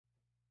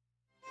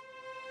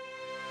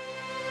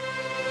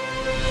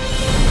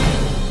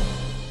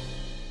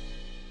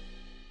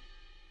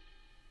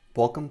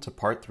Welcome to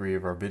part 3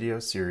 of our video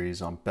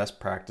series on best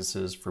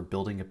practices for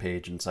building a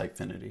page in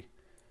Sitefinity.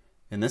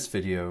 In this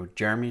video,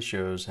 Jeremy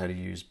shows how to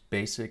use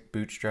basic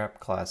Bootstrap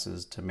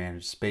classes to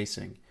manage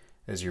spacing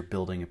as you're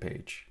building a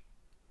page.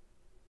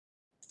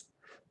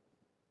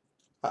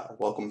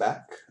 Welcome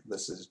back.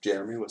 This is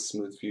Jeremy with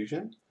Smooth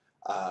Fusion,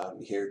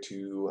 here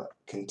to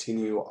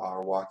continue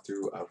our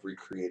walkthrough of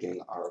recreating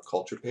our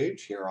culture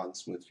page here on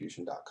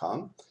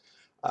smoothfusion.com.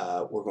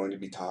 We're going to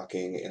be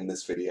talking in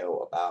this video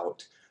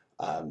about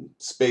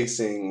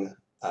spacing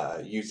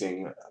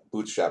using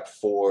Bootstrap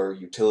 4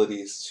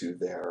 utilities to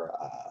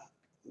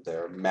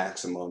their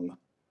maximum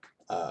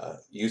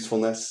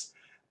usefulness,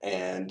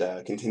 and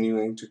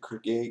continuing to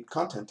create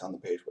content on the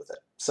page with it.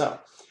 So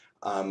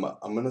I'm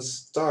going to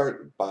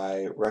start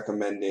by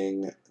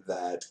recommending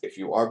that if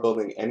you are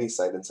building any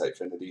site in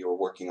Sitefinity or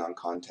working on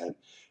content,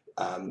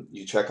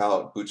 you check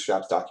out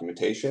Bootstrap's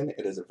documentation.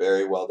 It is a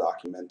very well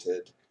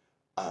documented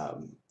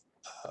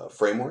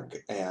framework,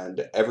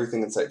 and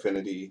everything in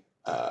Sitefinity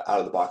out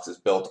of the box is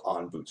built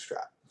on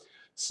Bootstrap.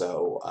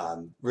 So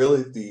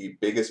really the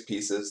biggest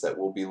pieces that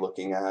we'll be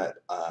looking at,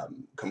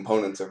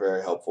 components are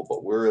very helpful,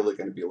 but we're really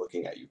going to be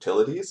looking at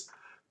utilities.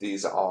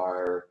 These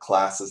are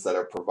classes that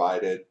are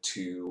provided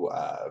to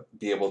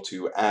be able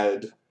to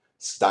add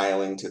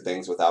styling to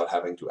things without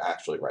having to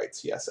actually write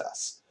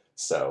CSS.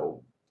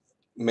 So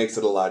makes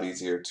it a lot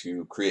easier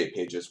to create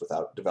pages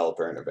without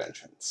developer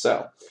intervention.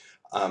 So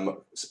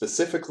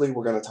specifically,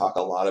 we're going to talk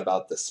a lot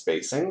about the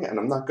spacing, and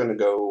I'm not going to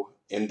go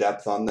in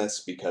depth on this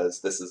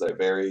because this is a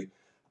very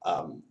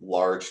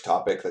large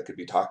topic that could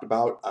be talked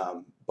about,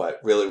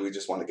 but really we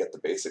just want to get the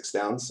basics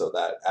down so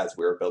that as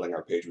we're building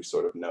our page we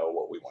sort of know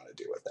what we want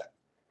to do with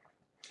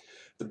it.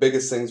 The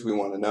biggest things we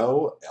want to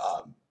know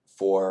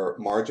for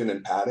margin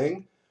and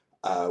padding,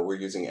 we're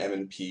using M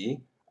and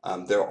P.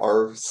 There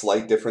are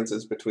slight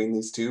differences between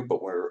these two,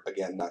 but we're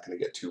again not going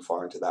to get too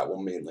far into that. We'll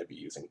mainly be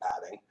using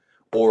padding,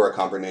 or a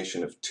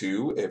combination of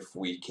two if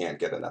we can't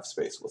get enough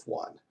space with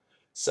one.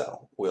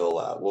 So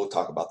we'll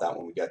talk about that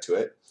when we get to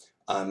it.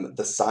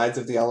 The sides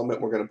of the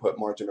element we're going to put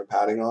margin or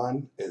padding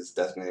on is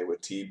designated with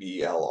T,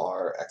 B, L,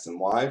 R, X, and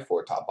Y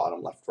for top,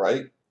 bottom, left,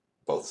 right,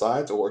 both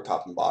sides, or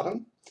top and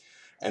bottom.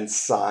 And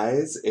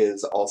size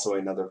is also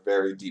another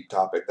very deep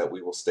topic that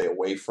we will stay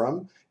away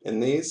from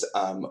in these.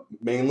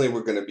 Mainly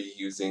we're going to be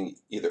using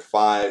either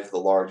 5, the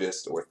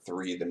largest, or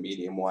 3, the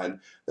medium one.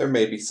 There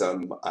may be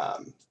some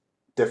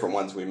different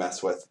ones we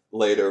mess with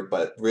later,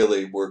 but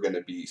really we're going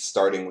to be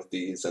starting with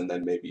these and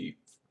then maybe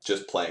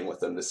just playing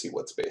with them to see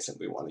what spacing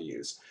we want to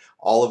use.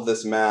 All of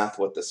this math,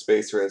 what the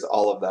spacer is,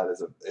 all of that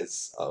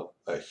is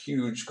a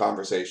huge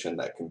conversation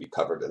that can be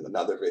covered in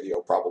another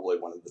video, probably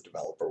one of the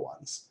developer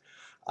ones.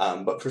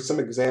 But for some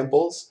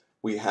examples,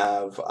 we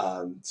have,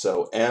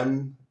 so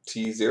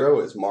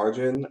MT0 is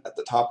margin. At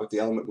the top of the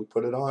element we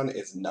put it on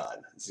is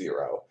none,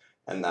 0.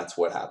 And that's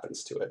what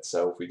happens to it.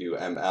 So if we do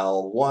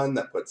ML1,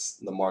 that puts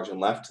the margin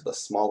left to the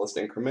smallest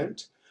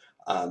increment.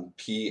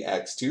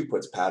 PX2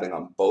 puts padding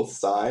on both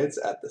sides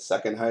at the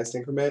second highest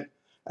increment.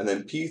 And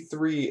then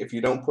P3, if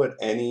you don't put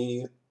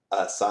any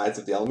sides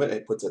of the element,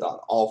 it puts it on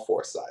all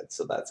 4 sides.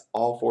 So that's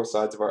all 4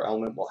 sides of our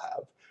element will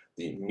have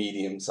the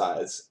medium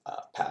size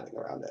padding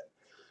around it.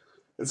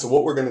 And so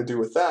what we're going to do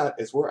with that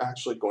is we're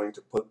actually going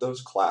to put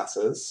those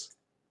classes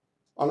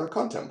on our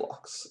content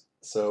blocks.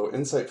 So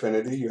in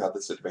Sitefinity, you have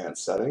this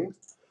advanced setting,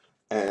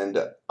 and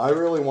I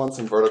really want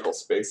some vertical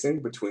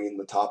spacing between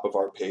the top of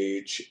our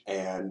page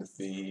and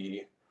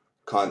the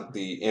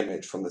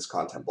image from this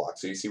content block.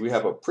 So you see we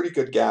have a pretty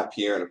good gap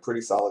here and a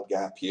pretty solid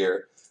gap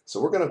here.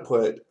 So we're going to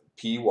put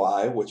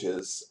PY, which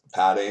is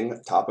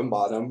padding top and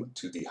bottom,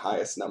 to the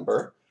highest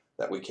number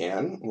that we can.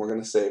 And we're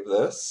going to save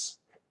this,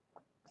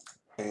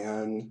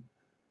 and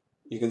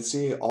you can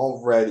see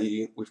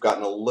already we've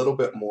gotten a little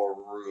bit more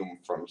room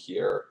from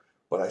here,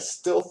 but I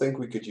still think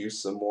we could use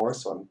some more,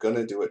 so I'm going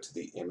to do it to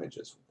the image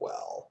as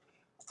well.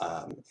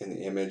 In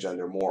the image,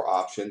 under more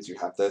options, you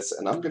have this,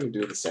 and I'm going to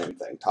do the same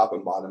thing, top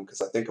and bottom,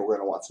 because I think we're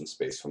going to want some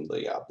space from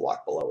the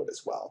block below it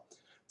as well.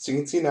 So you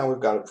can see now we've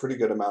got a pretty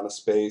good amount of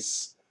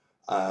space.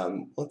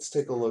 Let's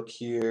take a look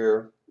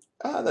here.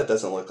 That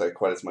doesn't look like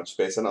quite as much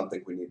space. I don't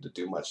think we need to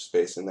do much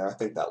space in there. I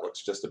think that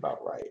looks just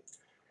about right.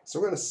 So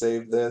we're going to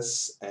save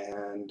this,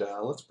 and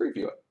let's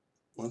preview it.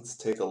 Let's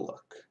take a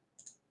look.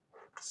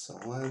 So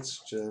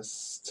let's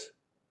just,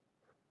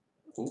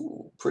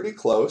 pretty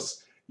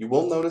close. You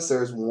will notice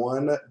there's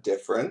one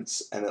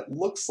difference, and it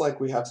looks like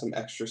we have some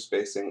extra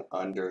spacing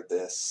under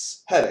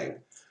this heading.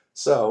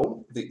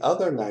 So the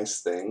other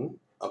nice thing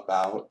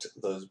about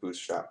those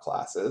Bootstrap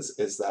classes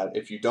is that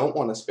if you don't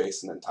want to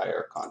space an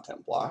entire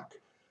content block,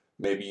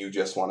 maybe you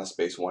just want to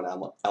space one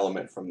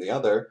element from the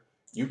other,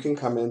 you can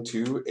come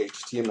into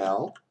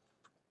HTML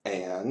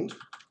and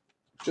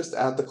just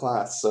add the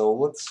class. So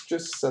let's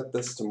just set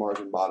this to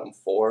margin bottom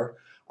 4.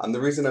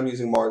 The reason I'm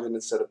using margin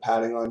instead of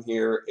padding on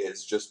here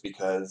is just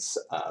because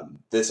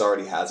this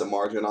already has a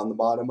margin on the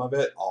bottom of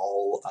it.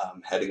 All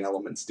heading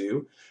elements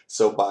do.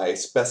 So by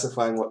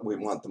specifying what we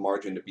want the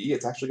margin to be,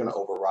 it's actually going to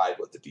override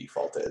what the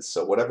default is.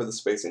 So whatever the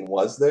spacing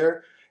was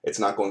there, It's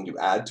not going to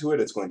add to it,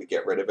 it's going to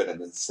get rid of it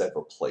and instead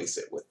replace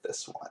it with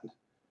this one.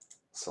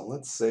 So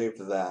let's save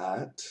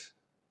that.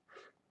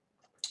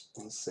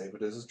 Let's save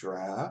it as a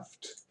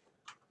draft.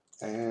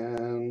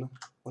 And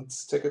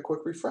let's take a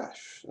quick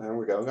refresh. There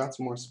we go, got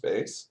some more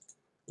space.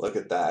 Look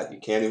at that. You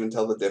can't even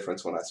tell the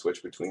difference when I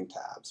switch between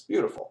tabs.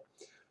 Beautiful.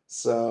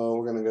 So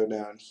we're going to go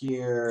down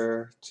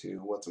here to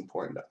what's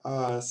important to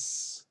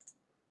us.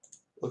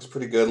 Looks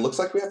pretty good. Looks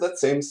like we have that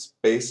same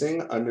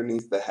spacing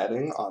underneath the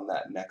heading on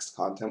that next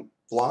content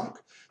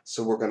block.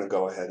 So we're going to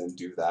go ahead and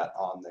do that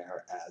on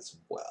there as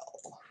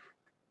well.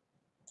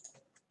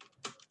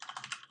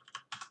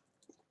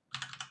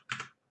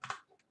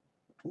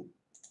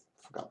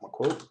 Forgot my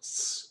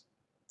quotes.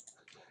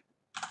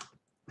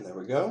 There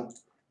we go.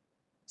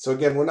 So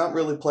again, we're not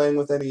really playing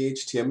with any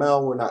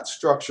HTML, we're not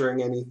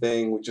structuring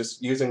anything, we're just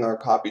using our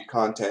copied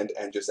content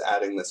and just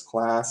adding this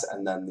class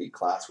and then the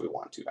class we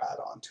want to add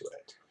on to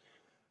it.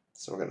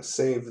 So we're going to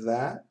save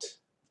that,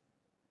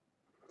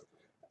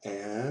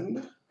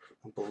 and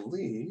I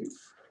believe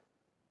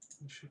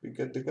we should be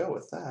good to go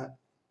with that.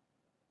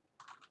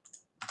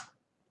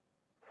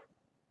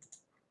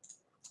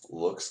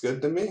 Looks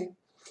good to me.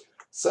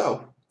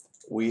 So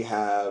we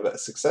have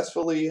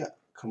successfully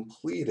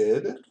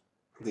completed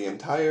the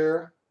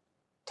entire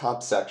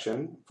top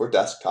section for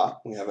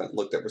desktop. We haven't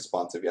looked at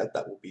responsive yet.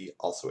 That will be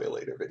also a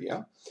later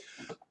video.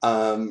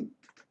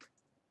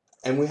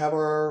 And we have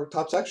our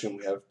top section.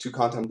 We have 2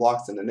 content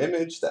blocks and an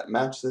image that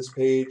match this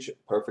page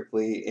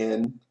perfectly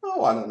in,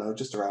 I don't know,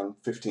 just around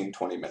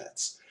 15-20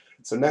 minutes.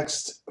 So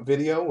next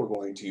video, we're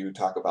going to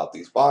talk about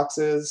these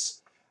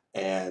boxes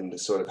and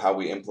sort of how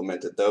we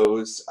implemented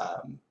those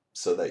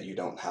so that you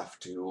don't have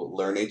to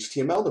learn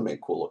HTML to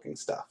make cool looking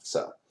stuff.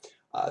 So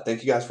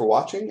thank you guys for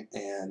watching,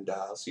 and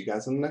I'll see you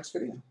guys in the next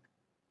video.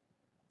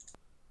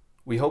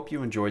 We hope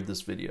you enjoyed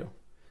this video,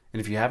 and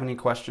if you have any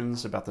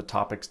questions about the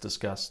topics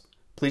discussed,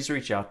 please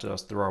reach out to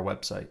us through our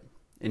website,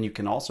 and you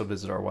can also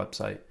visit our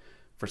website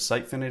for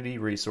Sitefinity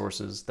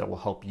resources that will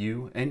help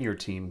you and your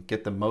team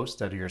get the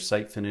most out of your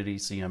Sitefinity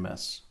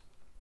CMS.